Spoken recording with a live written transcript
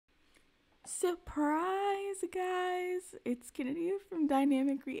Surprise, guys! It's Kennedy from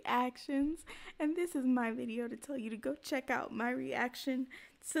Dynamic Reactions, and this is my video to tell you to go check out my reaction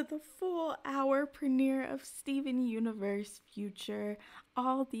to the full hour premiere of Steven Universe Future.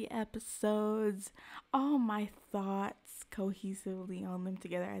 All the episodes, all my thoughts cohesively on them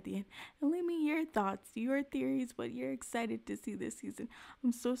together at the end. And leave me your thoughts, your theories, what you're excited to see this season.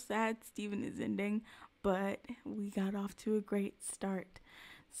 I'm so sad Steven is ending, but we got off to a great start.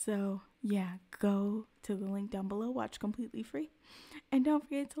 So yeah, go to the link down below, watch completely free, and don't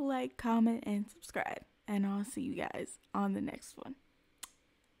forget to like, comment, and subscribe, and I'll see you guys on the next one.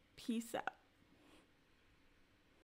 Peace out.